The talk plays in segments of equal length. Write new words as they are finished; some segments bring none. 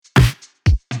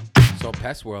So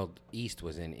Pest World East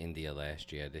was in India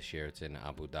last year. This year it's in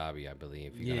Abu Dhabi, I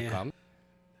believe. You gonna come?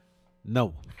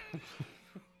 No.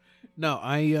 No,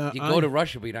 You go to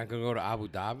Russia, but you're not gonna go to Abu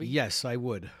Dhabi? Yes, I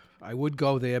would. I would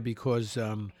go there because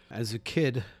as a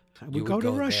kid, I would You go to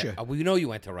there. Russia. We know you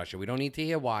went to Russia. We don't need to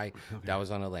hear why. That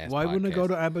was on the last Why wouldn't I go podcast.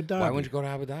 to Abu Dhabi? Why wouldn't you go to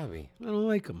Abu Dhabi? I don't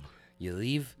like them. You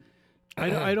leave?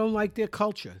 I don't like their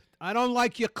culture. I don't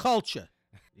like your culture.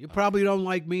 You probably don't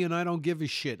like me, and I don't give a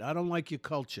shit. I don't like your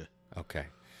culture. Okay.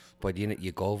 But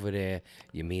you go over there,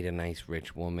 you meet a nice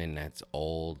rich woman that's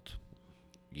old,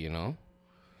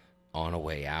 on her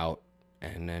way out,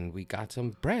 and then we got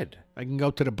some bread. I can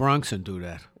go to the Bronx and do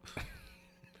that.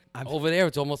 Over there,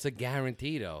 it's almost a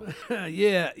guarantee, though.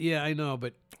 yeah, I know,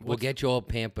 but We'll get you all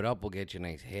pampered up. We'll get you a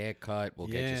nice haircut. We'll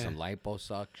get you Yeah. some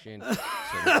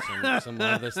liposuction, some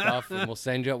other stuff, and we'll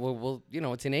send you. We'll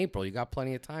it's in April. You got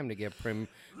plenty of time to get prim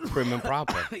and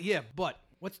proper. yeah, but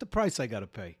what's the price I got to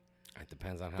pay? It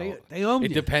depends on how. They own It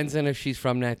you. depends on if she's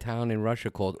from that town in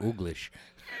Russia called Uglish.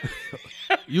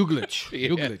 Uglich. Yeah.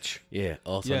 Uglich. Yeah,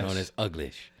 also Yes. known as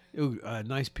Uglish.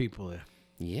 Nice people there.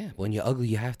 Yeah, when you're ugly,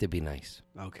 you have to be nice.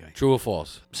 Okay. True or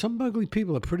false? Some ugly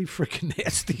people are pretty freaking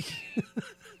nasty.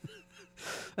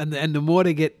 and the more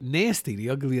they get nasty, the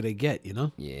uglier they get,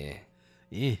 Yeah.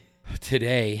 Yeah.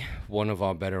 Today, one of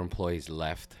our better employees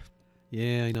left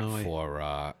Yeah, I know.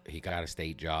 for he got a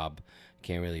state job.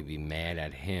 Can't really be mad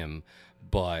at him,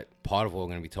 but part of what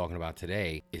we're going to be talking about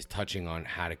today is touching on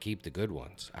how to keep the good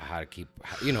ones, how to keep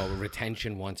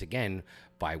retention once again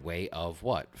by way of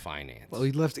what? Finance. Well,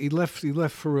 he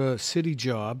left for a city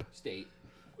job.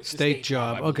 State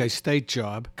job. I believe. Okay, state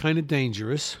job. Kind of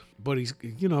dangerous, but he's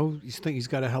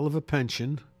got a hell of a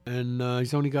pension, and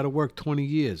he's only got to work 20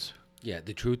 years. Yeah,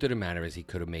 the truth of the matter is he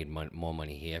could have made more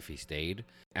money here if he stayed.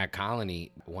 At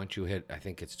Colony, once you hit, I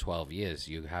think it's 12 years,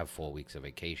 you have 4 weeks of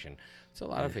vacation. It's a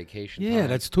lot of vacation Yeah, time.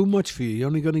 that's too much for you. You're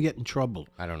only going to get in trouble.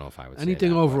 I don't know if I would Anything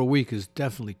say that, over a week is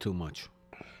definitely too much,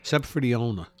 except for the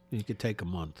owner. You could take a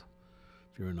month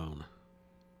if you're an owner.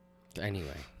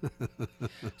 Anyway,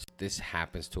 this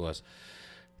happens to us.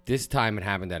 This time it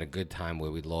happened at a good time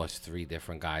where we lost 3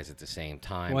 different guys at the same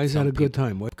time. Why is Some that a good people-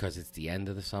 time? What? Because it's the end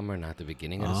of the summer, not the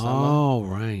beginning of the summer. Oh,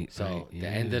 right. So right, the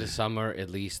end of the summer, at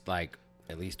least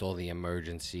all the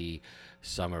emergency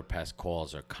summer pest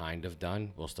calls are kind of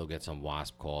done. We'll still get some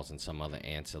wasp calls and some other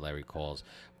ancillary calls,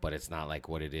 but it's not like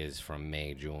what it is from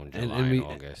May, June, July, and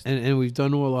August. And we've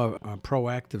done all our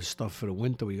proactive stuff for the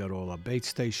winter. We got all our bait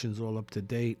stations all up to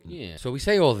date. Yeah. So we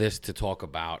say all this to talk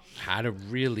about how to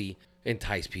really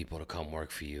entice people to come work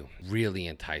for you. Really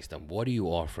entice them. What are you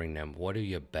offering them? What are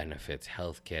your benefits?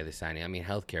 Healthcare, this, that, and the- I mean,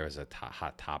 healthcare is a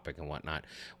hot topic and whatnot.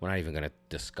 We're not even going to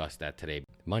discuss that today.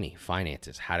 Money,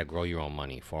 finances, how to grow your own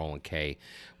money, 401k.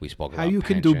 We spoke about How you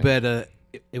can do pension. better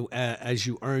as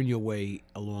you earn your way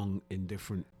along in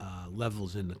different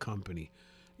levels in the company.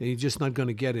 And you're just not going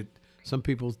to get it. Some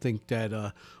people think that,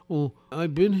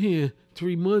 I've been here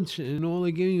 3 months and all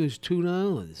they gave me was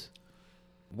 $2.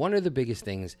 One of the biggest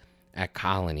things at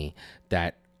Colony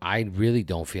that I really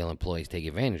don't feel employees take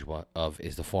advantage of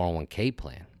is the 401k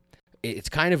plan. It's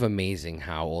kind of amazing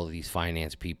how all these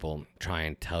finance people try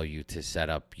and tell you to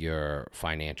set up your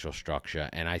financial structure.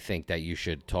 And I think that you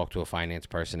should talk to a finance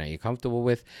person that you're comfortable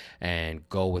with and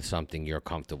go with something you're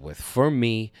comfortable with. For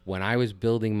me, when I was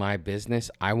building my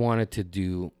business, I wanted to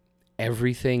do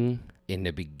everything in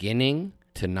the beginning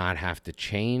to not have to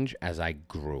change as I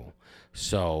grew.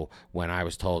 So when I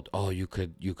was told, you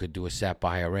could do a SEP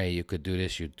IRA, you could do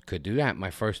this, you could do that, my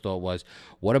first thought was,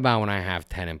 what about when I have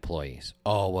 10 employees?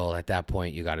 Oh, well, at that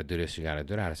point, you got to do this, you got to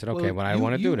do that. I said, okay, but I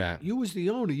want to do that. You was the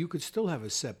owner. You could still have a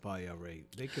SEP IRA.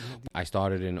 They could have. I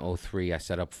started in 2003. I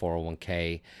set up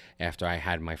 401k after I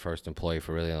had my first employee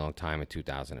for a really long time in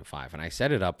 2005. And I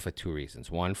set it up for 2 reasons.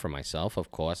 One, for myself,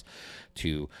 of course,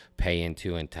 to pay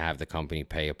into and to have the company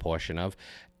pay a portion of.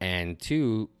 And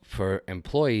 2, for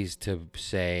employees to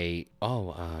say,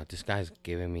 this guy's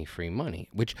giving me free money,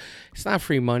 which it's not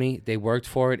free money. They worked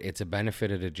for it. It's a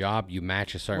benefit of the job. You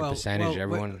match a certain percentage.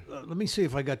 Everyone. Let me see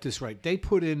if I got this right. They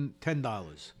put in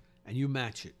 $10 and you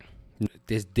match it.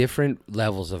 There's different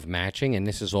levels of matching, and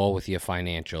this is all with your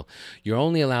financial. You're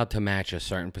only allowed to match a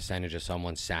certain percentage of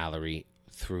someone's salary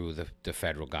through the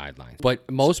federal guidelines. But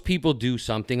most people do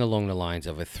something along the lines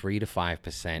of a 3 to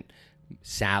 5%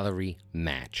 salary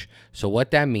match. So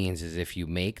what that means is if you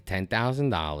make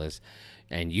 $10,000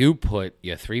 and you put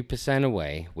your 3%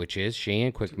 away, which is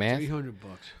Sheehan quick math, $300.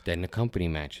 then the company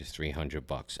matches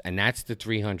 $300, and that's the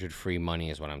 $300 free money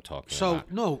is what I'm talking So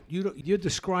about. no, you're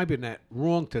describing that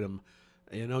wrong to them.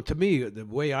 To me, the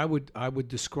way I would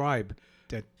describe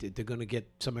that they're going to get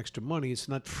some extra money. It's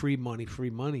not free money, free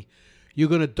money. You're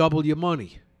going to double your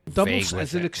money. Double Vague with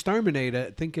as an it.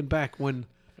 exterminator, thinking back when,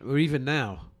 or even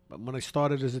now, when I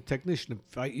started as a technician,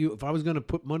 if I was going to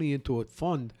put money into a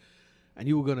fund and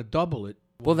you were going to double it.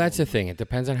 Well, that's the thing. It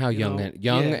depends on how young know,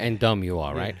 and dumb you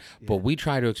are, right? yeah. But we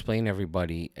try to explain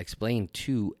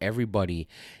to everybody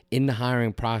in the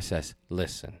hiring process,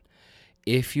 listen,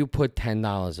 if you put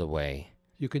 $10 away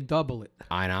You can double it.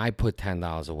 and I put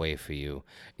 $10 away for you,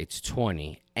 it's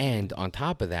 20. And on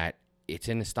top of that, it's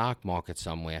in the stock market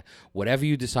somewhere. Whatever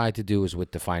you decide to do is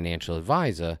with the financial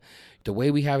advisor. The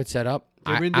way we have it set up,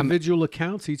 They're individual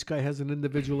accounts. Each guy has an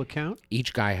individual account.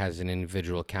 each guy has an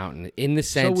individual account. And in the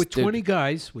sense, So with 20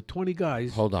 guys,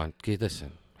 hold on,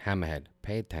 listen, Hammerhead,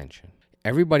 pay attention.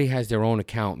 Everybody has their own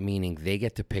account, meaning they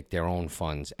get to pick their own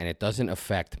funds, and it doesn't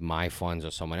affect my funds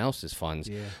or someone else's funds.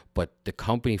 Yeah. But the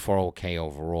company 401k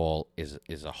overall is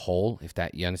a whole. If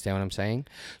that, you understand what I'm saying?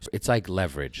 So it's like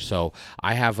leverage. So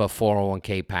I have a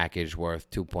 401k package worth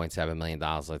 $2.7 million,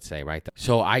 let's say, right?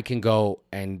 So I can go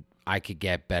and I could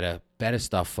get better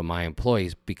stuff for my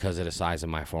employees because of the size of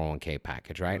my 401k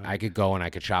package, right? I could go and I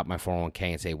could shop my 401k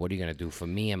and say, what are you going to do for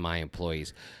me and my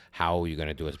employees? How are you going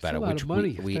to do us better? a lot of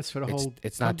money. That's for the it's, whole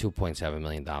it's not $2.7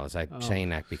 million. I'm saying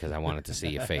that because I wanted to see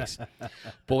your face.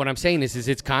 But what I'm saying is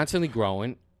it's constantly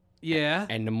growing. Yeah.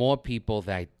 And the more people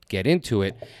that get into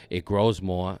it, it grows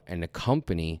more, and the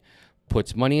company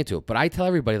puts money into it. But I tell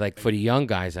everybody, like for the young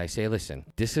guys, I say, listen,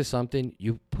 this is something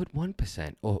you put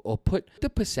 1% or put the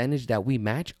percentage that we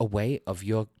match away of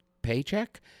your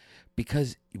paycheck,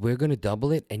 because we're going to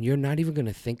double it and you're not even going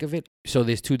to think of it. So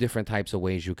there's two different types of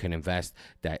ways you can invest.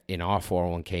 That in our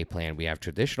 401k plan, we have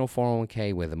traditional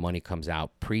 401k where the money comes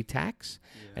out pre-tax,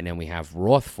 and then we have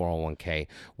Roth 401k,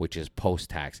 which is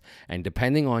post-tax. And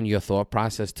depending on your thought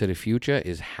process to the future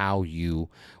is how you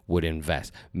would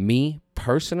invest. Me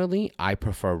personally, I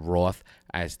prefer Roth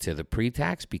as to the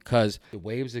pre-tax, because the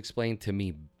way it was explained to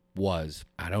me was,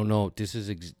 I don't know, this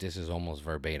is almost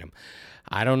verbatim.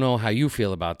 I don't know how you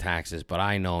feel about taxes, but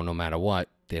I know no matter what,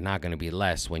 they're not going to be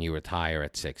less when you retire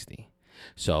at 60.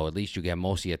 So at least you get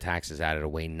most of your taxes out of the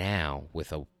way now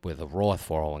with a Roth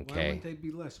 401k. Why would they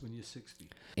be less when you're 60?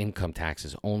 Income tax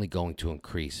is only going to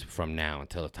increase from now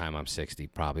until the time I'm 60,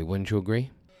 probably. Wouldn't you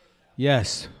agree?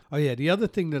 Yes. Oh, yeah. The other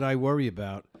thing that I worry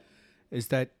about is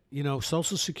that,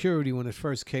 Social Security, when it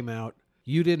first came out,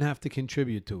 you didn't have to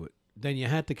contribute to it. Then you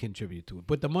had to contribute to it.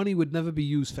 But the money would never be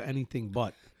used for anything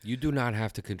but. You do not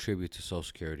have to contribute to Social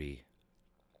Security.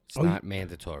 It's not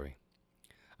mandatory.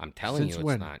 I'm telling Since you, it's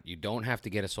when? not. You don't have to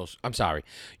get I'm sorry.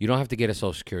 You don't have to get a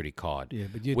Social Security card. Yeah,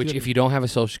 but if you don't have a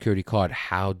Social Security card,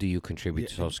 how do you contribute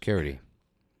to Social Security?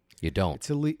 You don't. It's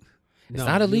illegal. It's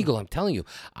not illegal. I'm telling you.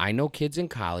 I know kids in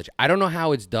college. I don't know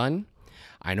how it's done.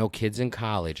 I know kids in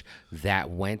college that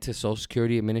went to Social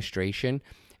Security Administration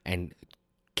and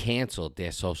canceled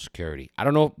their Social Security. I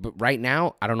don't know, but right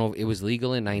now, I don't know if it was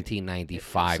legal in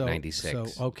 1995,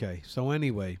 96. So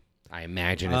anyway, I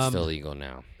imagine it's still legal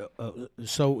now.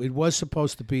 So it was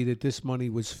supposed to be that this money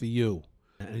was for you,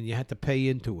 and you had to pay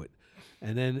into it.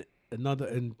 And then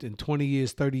in 20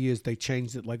 years, 30 years, they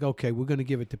changed it like, okay, we're going to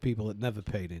give it to people that never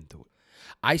paid into it.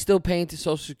 I still pay into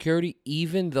Social Security,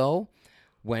 even though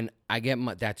when I get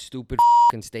that stupid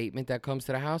statement that comes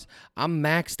to the house, I'm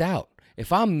maxed out.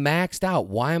 If I'm maxed out,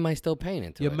 why am I still paying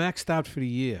into You're it? maxed out for the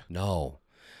year. No.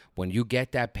 When you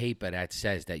get that paper that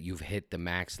says that you've hit the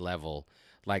max level,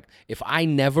 like if I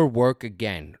never work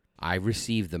again, I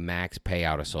receive the max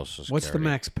payout of Social Security. What's the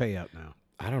max payout now?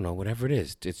 I don't know, whatever it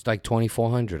is. It's like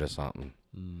 $2,400 or something.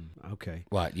 Okay.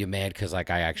 What, you mad because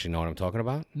like I actually know what I'm talking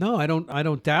about? No, I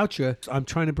don't doubt you. I'm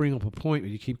trying to bring up a point,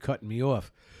 but you keep cutting me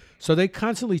off. So they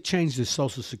constantly change the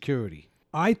Social Security.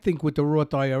 I think with the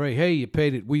Roth IRA, hey, you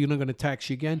paid it. We're not going to tax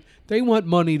you again. They want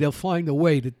money. They'll find a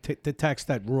way to tax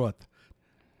that Roth.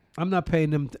 I'm not paying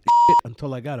them shit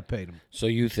until I got to pay them. So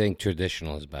you think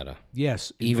traditional is better?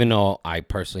 Yes. Even though I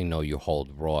personally know you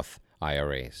hold Roth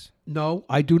IRAs. No,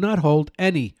 I do not hold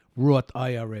any Roth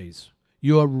IRAs.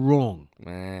 You're wrong.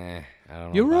 I don't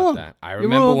know You're about wrong. that. I You're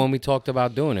remember wrong. when we talked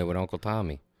about doing it with Uncle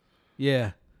Tommy.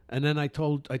 Yeah. And then I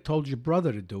told your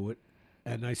brother to do it.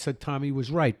 And I said Tommy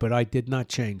was right, but I did not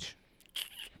change.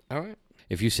 All right.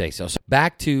 If you say so. So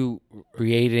back to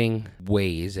creating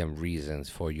ways and reasons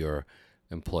for your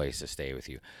employees to stay with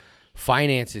you.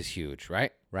 Finance is huge,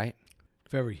 right? Right?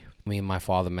 Very. Me and my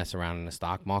father mess around in the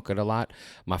stock market a lot.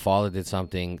 My father did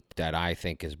something that I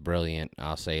think is brilliant.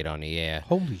 I'll say it on the air.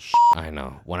 Holy shit. I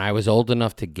know. When I was old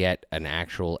enough to get an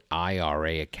actual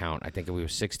IRA account, I think we were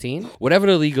 16. Whatever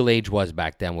the legal age was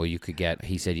back then where you could get,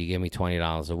 he said, you give me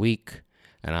 $20 a week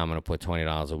and I'm going to put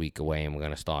 $20 a week away, and we're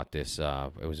going to start this.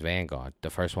 It was Vanguard. The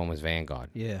first one was Vanguard.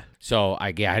 Yeah. So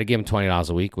I had to give him $20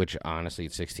 a week, which honestly,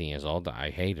 at 16 years old, I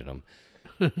hated him.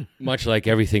 Much like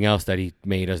everything else that he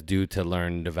made us do to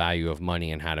learn the value of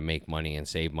money and how to make money and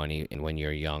save money. And when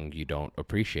you're young, you don't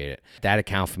appreciate it. That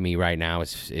account for me right now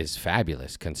is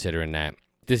fabulous, considering that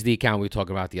this is the account we were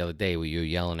talking about the other day where you're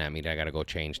yelling at me that I got to go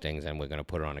change things and we're going to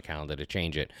put it on a calendar to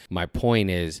change it. My point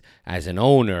is, as an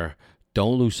owner,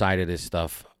 don't lose sight of this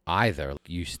stuff either.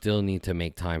 You still need to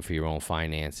make time for your own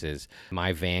finances.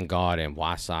 My Vanguard and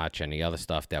Wasatch and the other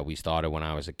stuff that we started when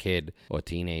I was a kid or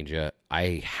teenager,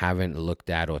 I haven't looked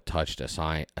at or touched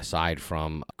aside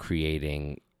from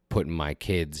putting my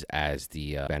kids as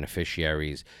the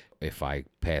beneficiaries if I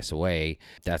pass away.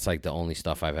 That's like the only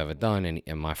stuff I've ever done.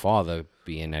 And my father,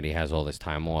 being that he has all this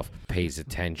time off, pays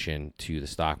attention to the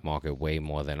stock market way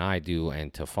more than I do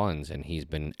and to funds. And he's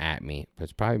been at me.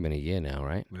 It's probably been a year now,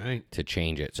 right? Right. To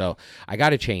change it. So I got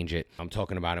to change it. I'm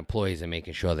talking about employees and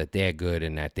making sure that they're good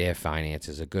and that their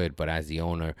finances are good. But as the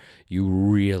owner, you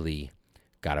really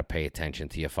got to pay attention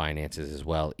to your finances as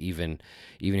well. Even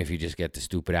if you just get the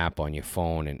stupid app on your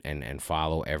phone and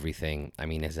follow everything. I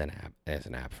mean, there's an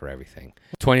app for everything.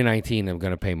 2019, I'm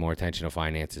going to pay more attention to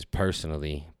finances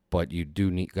personally, but you do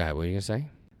need, go ahead, what are you going to say?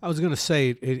 I was going to say,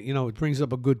 it brings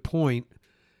up a good point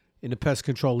in the pest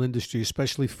control industry,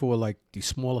 especially for like these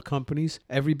smaller companies.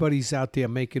 Everybody's out there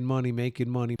making money,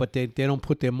 but they don't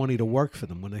put their money to work for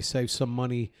them. When they save some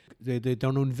money, they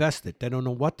don't invest it. They don't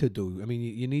know what to do. I mean,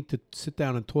 you need to sit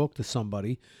down and talk to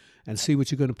somebody and see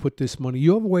what you're going to put this money.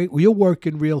 You're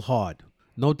working real hard,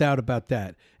 no doubt about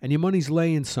that. And your money's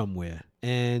laying somewhere,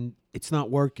 and it's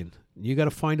not working. You got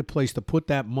to find a place to put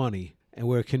that money and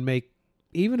where it can make,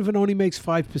 even if it only makes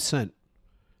 5%,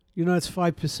 that's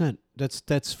 5%. That's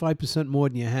 5% more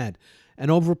than you had.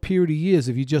 And over a period of years,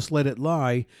 if you just let it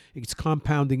lie, it's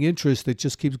compounding interest that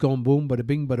just keeps going boom, bada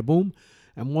bing, bada boom.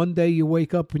 And one day you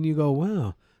wake up and you go,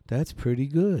 wow, that's pretty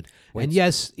good. And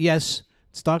yes,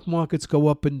 stock markets go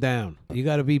up and down. You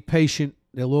got to be patient.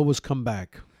 They'll always come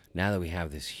back. Now that we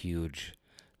have this huge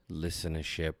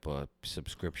listenership or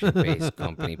subscription-based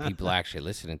company, people actually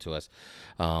listening to us,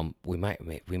 we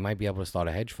might be able to start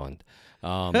a hedge fund.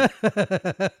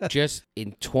 Just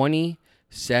in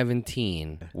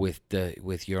 2017,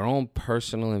 with your own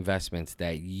personal investments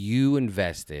that you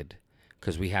invested,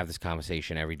 because we have this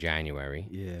conversation every January.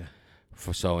 Yeah.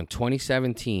 So in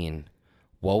 2017,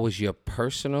 what was your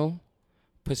personal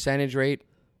percentage rate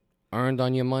earned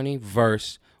on your money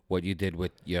versus what you did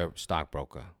with your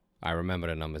stockbroker? I remember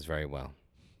the numbers very well.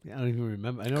 Yeah, I don't even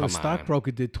remember. I know the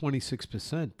stockbroker did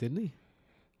 26%, didn't he?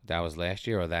 That was last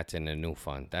year, or that's in the new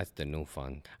fund? That's the new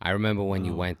fund. I remember when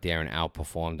you went there and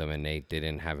outperformed them, and they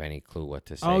didn't have any clue what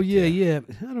to say. Oh, yeah.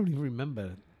 I don't even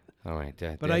remember. All right.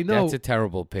 But I know. That's a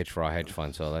terrible pitch for our hedge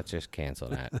fund, so let's just cancel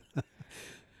that.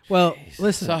 Well, Jesus,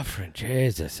 listen. Suffering.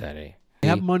 Jesus, Eddie. You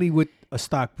have money with a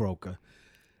stockbroker,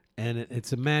 and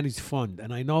it's a managed fund.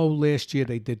 And I know last year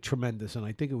they did tremendous, and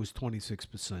I think it was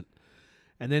 26%.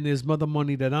 And then there's other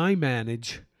money that I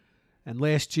manage, and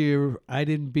last year I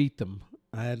didn't beat them.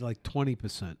 I had like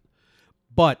 20%.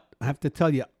 But I have to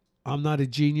tell you, I'm not a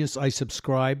genius. I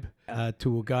subscribe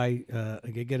to a guy.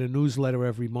 I get a newsletter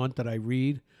every month that I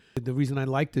read. The reason I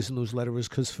like this newsletter is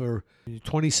because for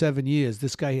 27 years,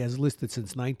 this guy has listed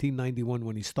since 1991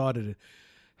 when he started it,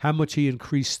 how much he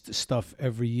increased stuff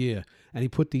every year. And he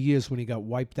put the years when he got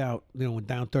wiped out, and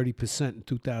down 30% in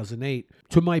 2008.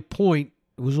 To my point,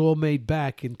 it was all made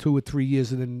back in 2 or 3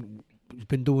 years, and then it's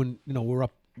been doing, we're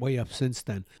up way up since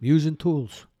then. Using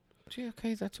tools. Yeah,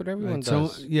 okay, that's what everyone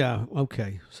does. So, yeah,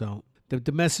 okay. So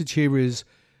the message here is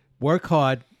work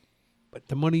hard, but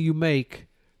the money you make,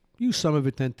 use some of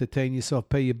it to entertain yourself,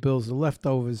 pay your bills. The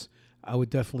leftovers, I would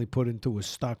definitely put into a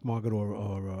stock market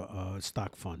or a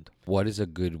stock fund. What is a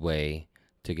good way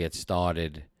to get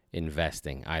started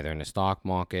investing, either in the stock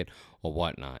market or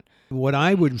whatnot? What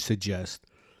I would suggest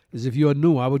is if you're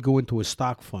new, I would go into a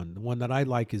stock fund. The one that I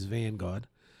like is Vanguard.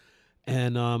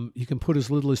 And you can put as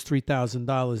little as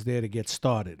 $3,000 there to get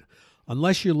started.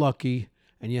 Unless you're lucky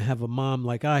and you have a mom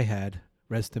like I had,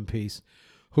 rest in peace,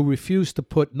 who refused to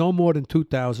put no more than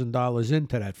 $2,000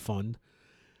 into that fund.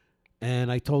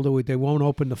 And I told her they won't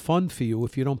open the fund for you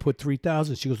if you don't put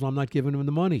 $3,000. She goes, well, I'm not giving them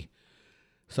the money.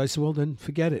 So I said, well, then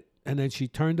forget it. And then she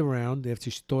turned around after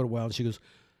she thought a while, and she goes,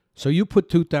 so you put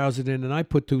 $2,000 in and I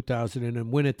put $2,000 in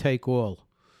and winner take all.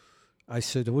 I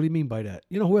said, what do you mean by that?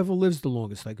 Whoever lives the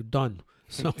longest. I go, done.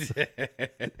 So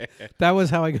that was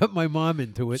how I got my mom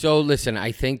into it. So listen,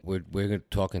 I think we're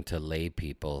talking to lay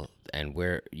people. and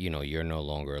we're, you're no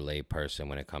longer a lay person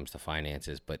when it comes to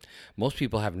finances, but most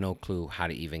people have no clue how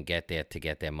to even get there to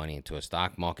get their money into a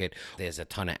stock market. There's a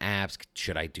ton of apps.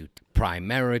 Should I do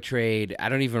Primera Trade? I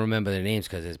don't even remember the names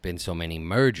because there's been so many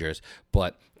mergers,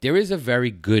 but there is a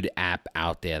very good app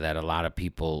out there that a lot of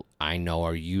people I know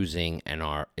are using, and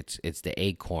it's the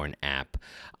Acorn app.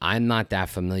 I'm not that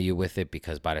familiar with it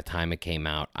because by the time it came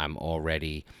out, I'm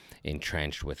already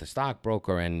entrenched with a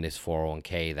stockbroker and this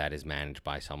 401k that is managed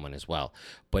by someone as well.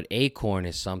 But Acorn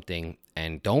is something,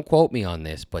 and don't quote me on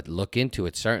this, but look into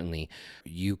it. Certainly,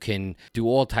 you can do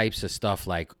all types of stuff,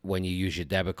 like when you use your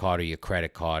debit card or your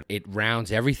credit card, it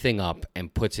rounds everything up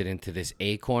and puts it into this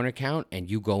Acorn account,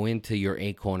 and you go into your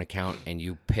Acorn account and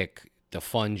you pick the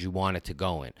funds you want it to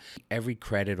go in. Every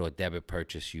credit or debit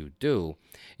purchase you do,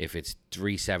 if it's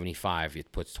 $3.75,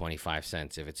 it puts 25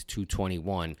 cents. If it's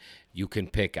 $2.21, you can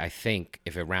pick, I think,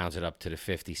 if it rounds it up to the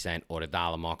 50 cent or the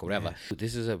dollar mark or whatever. Yeah.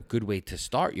 This is a good way to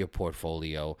start your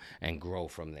portfolio and grow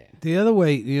from there. The other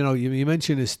way, you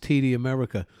mentioned is TD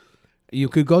America. You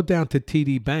could go down to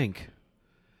TD Bank,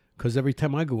 because every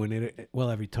time I go in it, well,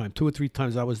 every time, 2 or 3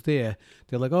 times I was there,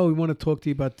 they're like, oh, we want to talk to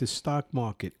you about the stock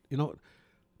market.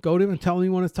 Go to them and tell them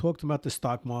you want to talk to them about the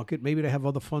stock market. Maybe they have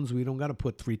other funds we don't got to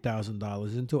put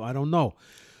 $3,000 into. I don't know.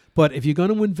 But if you're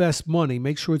going to invest money,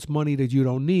 make sure it's money that you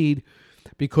don't need,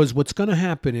 because what's going to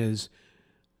happen is,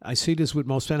 I see this with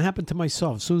most, and it happened to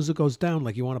myself. As soon as it goes down,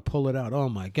 like you want to pull it out. Oh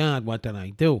my God, what did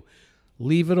I do?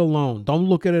 Leave it alone. Don't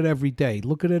look at it every day.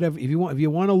 Look at it if you want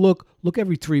to look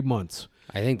every 3 months.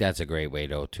 I think that's a great way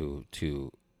though to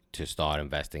start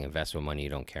investing. Invest with money you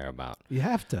don't care about. You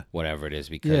have to. Whatever it is,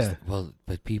 because,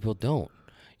 but people don't.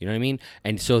 You know what I mean?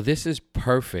 And so this is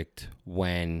perfect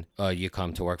when you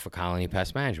come to work for Colony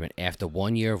Pest Management. After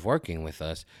 1 year of working with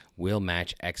us, we'll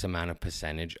match X amount of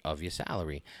percentage of your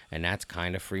salary. And that's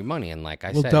kind of free money. And like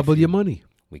I said, we'll double your money.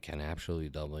 We can absolutely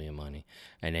double your money.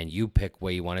 And then you pick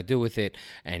what you want to do with it,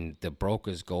 and the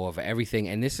brokers go over everything.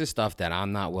 And this is stuff that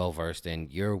I'm not well-versed in.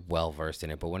 You're well-versed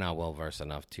in it, but we're not well-versed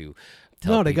enough to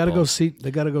tell No, they got to people. go see.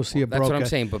 They got to go see a broker. That's what I'm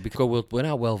saying. But because we're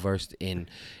not well-versed in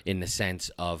the sense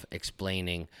of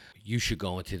explaining, you should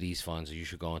go into these funds or you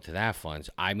should go into that funds.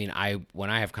 I mean, when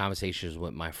I have conversations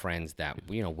with my friends that,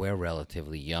 we're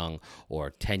relatively young, or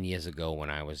 10 years ago when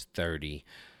I was 30,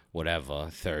 whatever,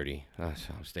 30. I'm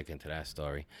sticking to that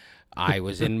story. I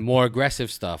was in more aggressive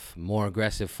stuff, more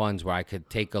aggressive funds where I could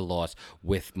take a loss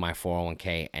with my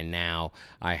 401k, and now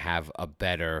I have a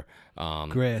better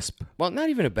grasp. Well, not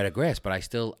even a better grasp, but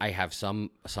I have some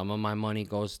of my money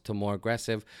goes to more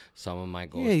aggressive, some of my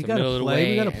goes to middle of the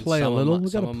way. You got to play a little.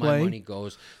 Some of my money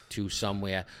goes to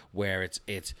somewhere where it's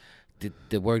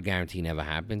the word guarantee never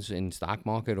happens in stock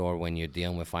market or when you're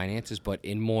dealing with finances, but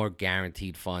in more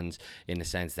guaranteed funds, in the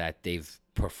sense that they've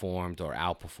performed or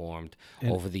outperformed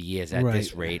over the years at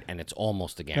this rate, and it's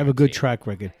almost a guarantee. Have a good track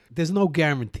record. There's no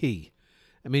guarantee.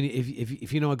 I mean,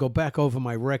 if I go back over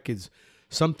my records,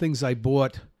 some things I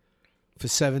bought for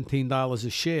 $17 a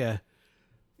share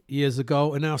years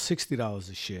ago, and now $60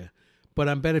 a share. But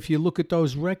I bet if you look at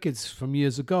those records from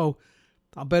years ago,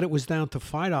 I'll bet it was down to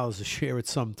 $5 a share at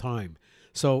some time.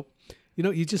 So,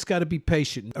 you just got to be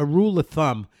patient. A rule of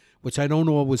thumb, which I don't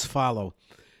always follow,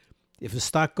 if a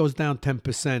stock goes down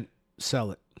 10%,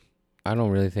 sell it. I don't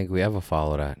really think we ever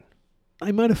follow that.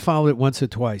 I might have followed it once or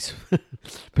twice.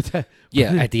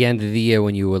 At the end of the year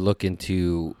when you were looking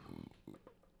to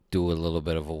do a little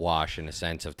bit of a wash, in a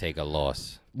sense of take a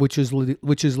loss. Which is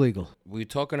legal. We're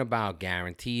talking about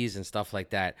guarantees and stuff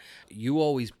like that. You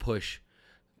always push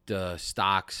the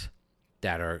stocks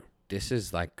this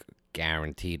is like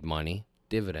guaranteed money,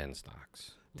 dividend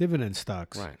stocks. Dividend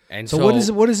stocks. Right. And so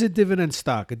what is a dividend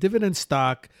stock? A dividend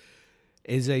stock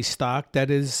is a stock that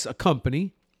is a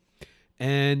company,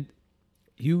 and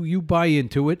you buy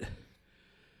into it.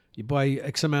 You buy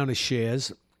X amount of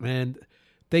shares, and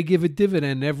they give a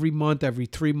dividend every month, every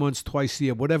 3 months, twice a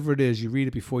year, whatever it is. You read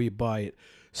it before you buy it.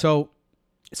 So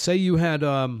say you had...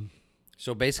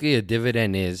 So basically a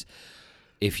dividend is,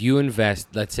 if you invest,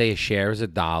 let's say a share is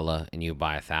 $1 and you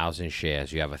buy 1,000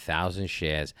 shares, you have 1,000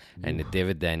 shares, and the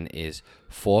dividend is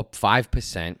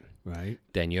 5%. Right.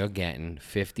 Then you're getting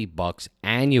 $50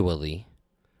 annually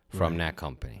from that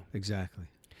company. Exactly.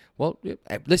 Well,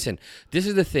 listen, this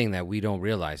is the thing that we don't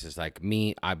realize. Is like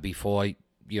me, not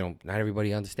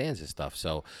everybody understands this stuff.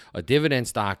 So a dividend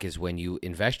stock is when you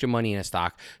invest your money in a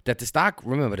stock that the stock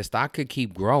could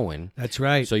keep growing. That's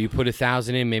right. So you put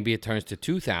 1,000 in, maybe it turns to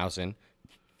 2,000.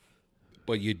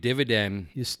 But your dividend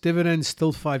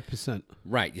still 5%.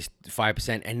 Right, just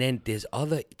 5%. And then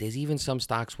there's even some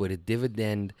stocks where the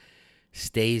dividend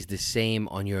stays the same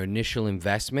on your initial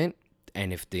investment,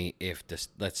 And if the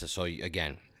let's say, so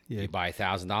again, Yeah. you buy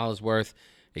 $1,000 worth,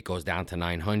 it goes down to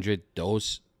 900.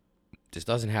 This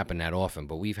doesn't happen that often,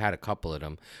 but we've had a couple of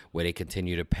them where they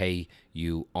continue to pay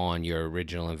you on your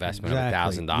original investment of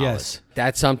 $1,000. Yes.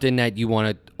 That's something that you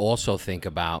want to also think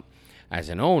about as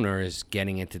an owner, is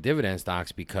getting into dividend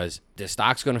stocks, because the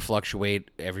stock's going to fluctuate.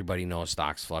 Everybody knows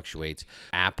stocks fluctuates.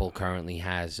 Apple currently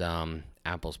has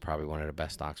Apple's probably one of the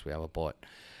best stocks we ever bought.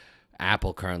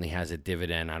 Apple currently has a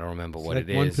dividend. I don't remember what it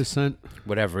is. 1%.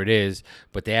 Whatever it is,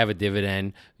 but they have a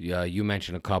dividend. You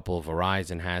mentioned a couple.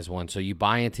 Verizon has one. So you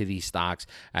buy into these stocks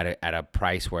at a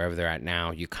price wherever they're at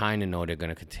now. You kind of know they're going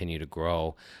to continue to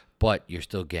grow, but you're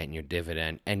still getting your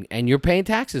dividend, and you're paying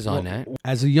taxes on that.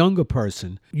 As a younger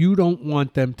person, you don't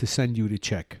want them to send you the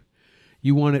check.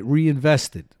 You want it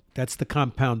reinvested. That's the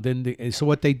compound. So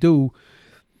what they do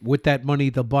with that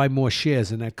money, they'll buy more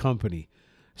shares in that company.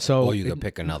 So Or you could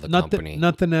pick another company.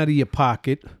 Nothing out of your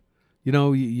pocket. You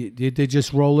know, they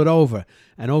just roll it over.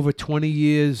 And over 20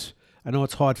 years, I know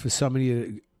it's hard for some of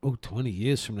you. 20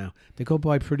 years from now, they go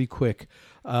by pretty quick.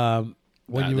 I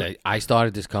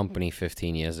started this company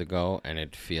 15 years ago, and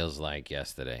it feels like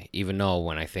yesterday. Even though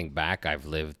when I think back, I've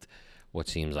lived what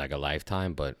seems like a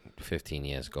lifetime, but 15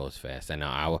 years goes fast. And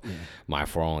now my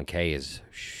 401k is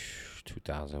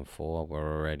 2004.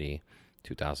 We're already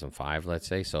 2005, let's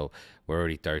say. So we're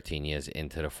already 13 years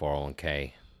into the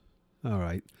 401k. All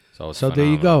right. So there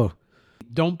you go.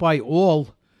 Don't buy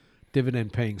all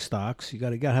dividend-paying stocks. You got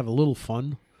to have a little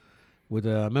fun. I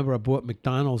remember I bought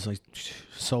McDonald's. I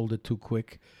sold it too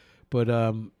quick. But,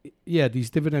 these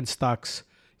dividend stocks,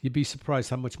 you'd be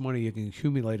surprised how much money you can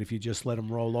accumulate if you just let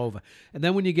them roll over. And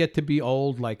then when you get to be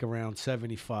old, like around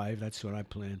 75, that's what I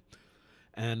plan.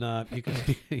 And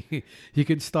you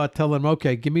can start telling them,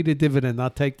 okay, give me the dividend. I'll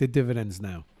take the dividends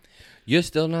now. You're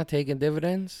still not taking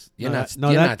dividends?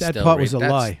 That part was a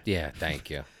lie. Yeah, thank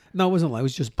you. No, it wasn't a lie. It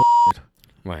was just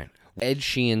Right. Ed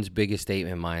Sheeran's biggest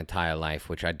statement in my entire life,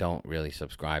 which I don't really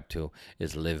subscribe to,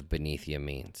 is live beneath your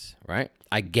means, right?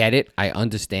 I get it. I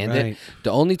understand it.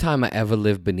 The only time I ever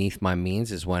live beneath my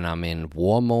means is when I'm in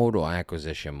war mode or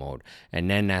acquisition mode. And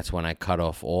then that's when I cut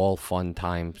off all fun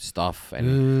time stuff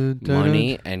and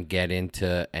money and get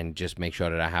into and just make sure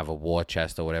that I have a war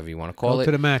chest or whatever you want to call it.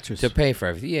 Go to the mattress. To pay for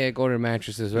everything. Yeah, go to the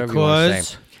mattresses, whatever you want to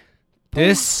say.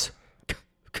 This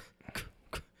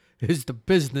is the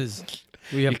business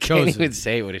we have chosen. Can't even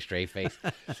say it with a straight face.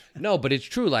 No, but it's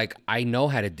true. Like, I know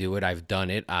how to do it. I've done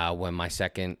it. When my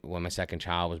second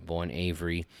child was born,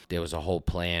 Avery, there was a whole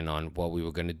plan on what we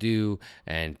were going to do,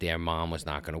 and their mom was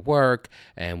not going to work,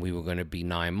 and we were going to be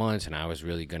 9 months, and I was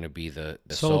really going to be the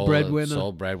sole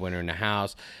breadwinner in the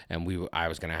house, and I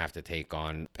was going to have to take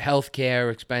on healthcare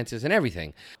expenses and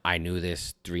everything. I knew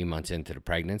this 3 months into the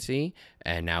pregnancy,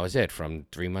 and that was it. From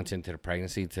 3 months into the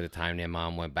pregnancy to the time their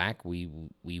mom went back, we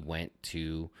went to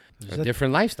a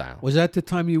different lifestyle. Was that the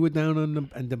time you were down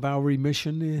on the Bowery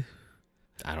Mission there?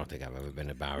 I don't think I've ever been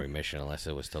to Bowery Mission unless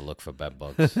it was to look for bed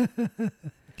bugs.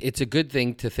 It's a good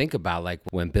thing to think about. Like,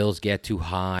 when bills get too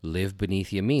high, live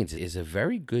beneath your means is a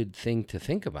very good thing to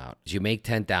think about. You make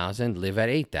 $10,000, live at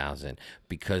 $8,000,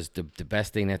 because the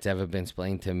best thing that's ever been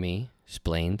explained to me.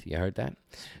 You heard that? Wow.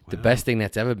 The best thing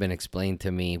that's ever been explained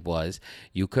to me was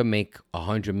you could make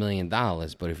 $100 million,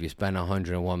 but if you spend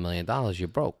 $101 million, you're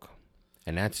broke.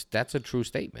 And that's a true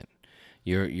statement.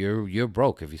 You're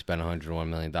broke if you spend $101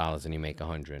 million and you make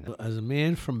 $100. As a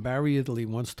man from Bari, Italy,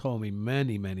 once told me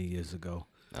many, many years ago.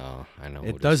 Oh, I know.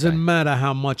 It doesn't matter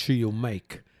how much you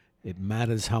make; it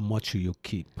matters how much you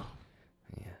keep.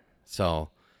 Yeah. So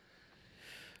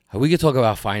we could talk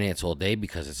about finance all day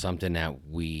because it's something that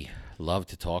we love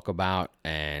to talk about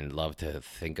and love to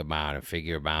think about and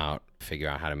figure out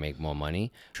how to make more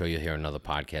money. I'm sure you'll hear another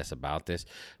podcast about this.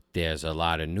 There's a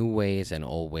lot of new ways and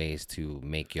old ways to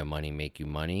make your money make you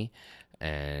money,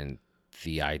 and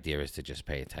the idea is to just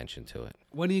pay attention to it.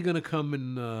 When are you going to come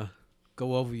and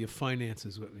go over your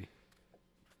finances with me?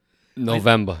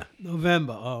 November.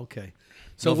 Oh, okay.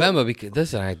 So November, because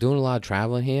listen, I'm doing a lot of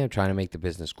traveling here. I'm trying to make the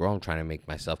business grow. I'm trying to make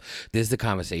myself. This is the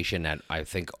conversation that I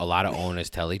think a lot of owners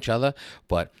tell each other.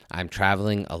 But I'm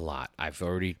traveling a lot.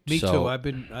 Me too. I've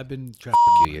been traveling.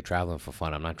 You're traveling for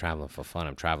fun. I'm not traveling for fun.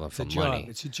 I'm traveling for money.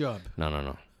 It's a job.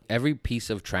 No. Every piece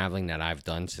of traveling that I've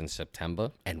done since September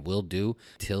and will do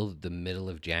till the middle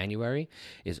of January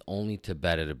is only to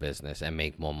better the business and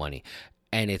make more money.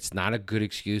 And it's not a good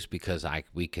excuse because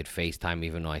we could FaceTime,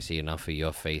 even though I see enough of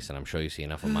your face, and I'm sure you see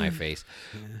enough of my face.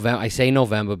 Yeah. I say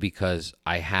November because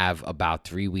I have about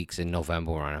 3 weeks in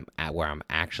November where I'm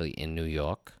actually in New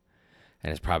York,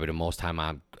 and it's probably the most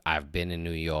time I've been in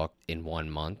New York in 1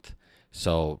 month.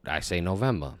 So I say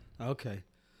November. Okay.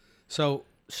 So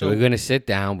So we're gonna sit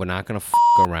down. We're not gonna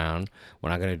around. We're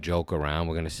not gonna joke around.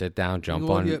 We're gonna sit down, jump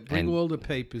on, bring and all the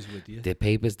papers with you. the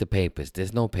papers.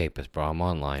 There's no papers, bro. I'm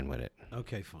online with it.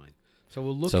 Okay, fine. So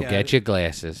we'll look So at get it. your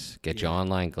glasses, get your Yeah.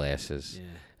 online glasses, Yeah.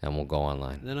 and we'll go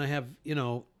online. And then I have,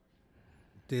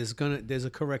 there's a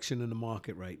correction in the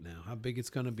market right now. How big it's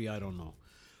gonna be, I don't know.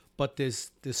 But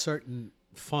there's certain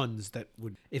funds that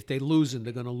would, if they lose them,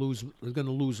 they're gonna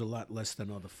lose a lot less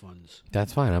than other funds.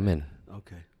 That's fine. I'm in.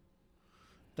 Okay.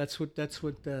 That's what I'm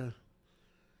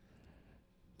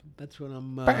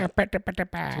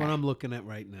looking at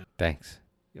right now. Thanks.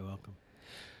 You're welcome.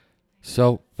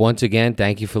 So, once again,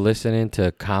 thank you for listening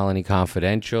to Colony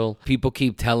Confidential. People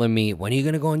keep telling me, when are you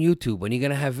going to go on YouTube? When are you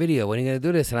going to have video? When are you going to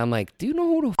do this? And I'm like, do you know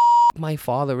who the my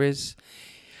father is?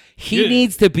 He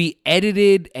needs to be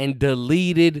edited and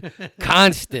deleted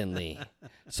constantly.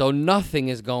 So nothing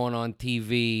is going on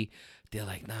TV. They're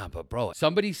like, nah, but bro,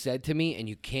 somebody said to me, and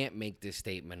you can't make this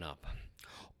statement up,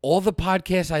 all the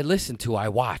podcasts I listen to, I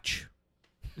watch.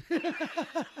 And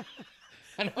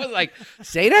I was like,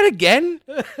 say that again?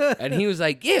 And he was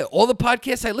like, yeah, all the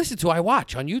podcasts I listen to, I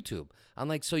watch on YouTube. I'm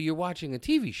like, so you're watching a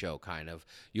TV show, kind of.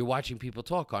 You're watching people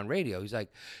talk on radio. He's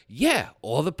like, yeah,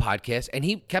 all the podcasts. And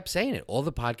he kept saying it. All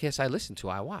the podcasts I listen to,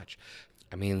 I watch.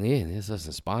 I mean, yeah, this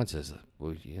doesn't sponsor us.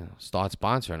 We'll, start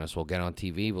sponsoring us. We'll get on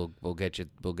TV. We'll get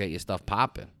your stuff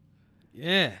popping.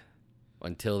 Yeah.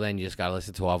 Until then, you just got to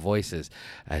listen to our voices,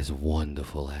 as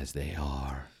wonderful as they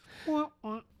are. All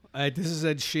right, this is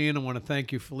Ed Sheehan. I want to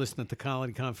thank you for listening to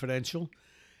Colony Confidential.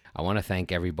 I want to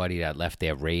thank everybody that left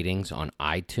their ratings on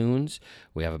iTunes.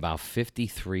 We have about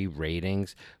 53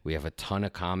 ratings. We have a ton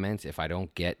of comments. If I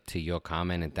don't get to your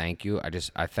comment and thank you,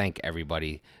 I thank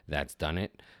everybody that's done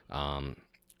it.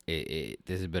 This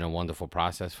has been a wonderful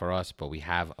process for us, but we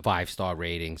have 5-star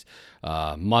ratings.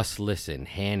 Must listen,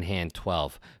 Hand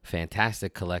 12,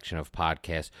 fantastic collection of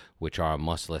podcasts which are a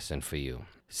must listen for you.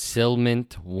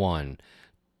 Silmint 1.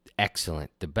 Excellent.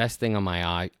 The best thing on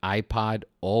my iPod,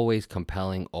 always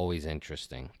compelling, always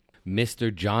interesting.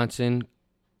 Mr. Johnson,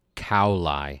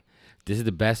 Cowlie. This is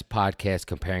the best podcast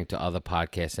comparing to other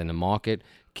podcasts in the market.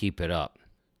 Keep it up.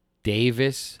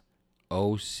 Davis,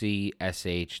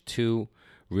 OCSH2.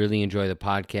 Really enjoy the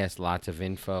podcast. Lots of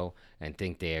info and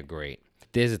think they are great.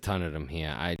 There's a ton of them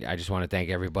here. I just want to thank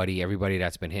everybody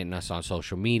that's been hitting us on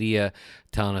social media,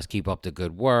 telling us keep up the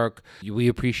good work. We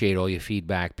appreciate all your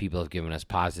feedback. People have given us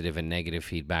positive and negative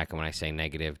feedback. And when I say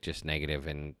negative, just negative,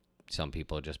 and some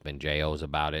people have just been JOs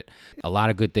about it. A lot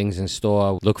of good things in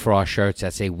store. Look for our shirts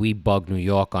that say We Bug New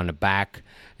York on the back.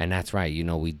 And that's right.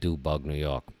 We do bug New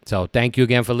York. So thank you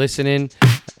again for listening.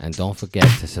 And don't forget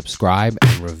to subscribe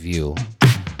and review.